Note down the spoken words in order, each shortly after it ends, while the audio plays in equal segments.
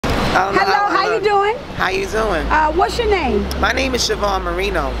Hello, how you doing? How you doing? What's your name? My name is Shavon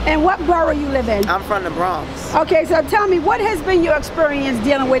Marino. And what borough you live in? I'm from the Bronx. Okay, so tell me, what has been your experience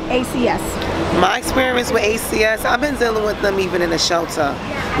dealing with ACS? My experience with ACS, I've been dealing with them even in the shelter.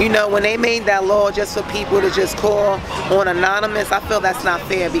 You know, when they made that law just for people to just call on anonymous, I feel that's not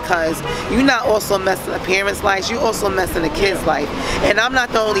fair, because you're not also messing the parents' lives, you're also messing the kids' life. And I'm not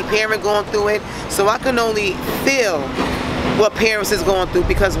the only parent going through it, so I can only feel what parents is going through,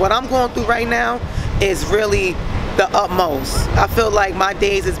 because what I'm going through right now is really the utmost. I feel like my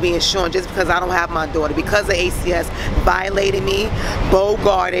days is being shortened just because I don't have my daughter, because the ACS violated me,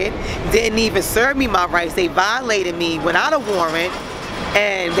 bogarted, didn't even serve me my rights. They violated me without a warrant,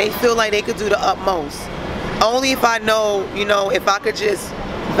 and they feel like they could do the utmost. Only if I know, you know, if I could just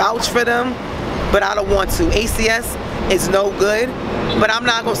vouch for them, but I don't want to. ACS is no good, but I'm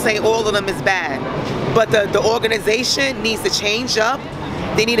not gonna say all of them is bad. But the organization needs to change up.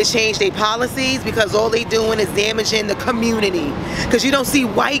 They need to change their policies, because all they doing is damaging the community. Because you don't see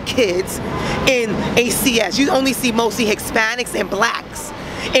white kids in ACS. You only see mostly Hispanics and blacks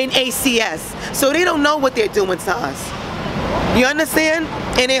in ACS. So they don't know what they're doing to us. You understand?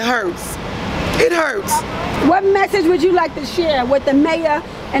 And it hurts. It hurts. What message would you like to share with the mayor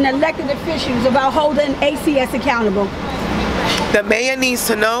and elected officials about holding ACS accountable? The mayor needs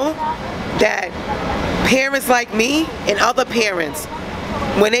to know that parents like me and other parents,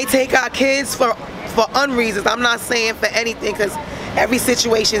 when they take our kids for unreasons, I'm not saying for anything, because every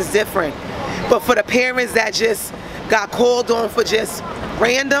situation is different, but for the parents that just got called on for just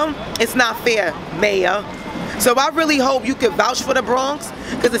random, it's not fair, Mayor. So I really hope you can vouch for the Bronx,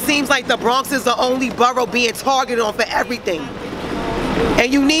 because it seems like the Bronx is the only borough being targeted on for everything.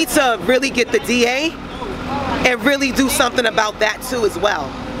 And you need to really get the DA and really do something about that too as well.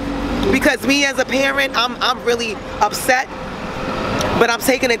 Because me as a parent, I'm really upset, but I'm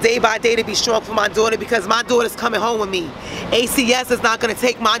taking it day by day to be strong for my daughter, because my daughter's coming home with me. ACS is not going to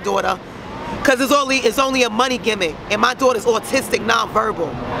take my daughter, because it's only a money gimmick, and my daughter's autistic, non-verbal.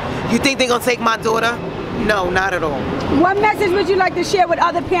 You think they're going to take my daughter? No, not at all. What message would you like to share with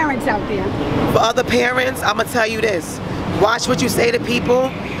other parents out there? For other parents, I'm going to tell you this. Watch what you say to people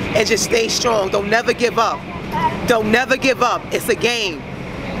and just stay strong. Don't never give up. Don't never give up. It's a game.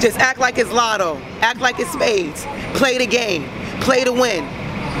 Just act like it's lotto. Act like it's spades. Play the game. Play to win.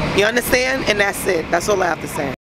 You understand? And that's it. That's all I have to say.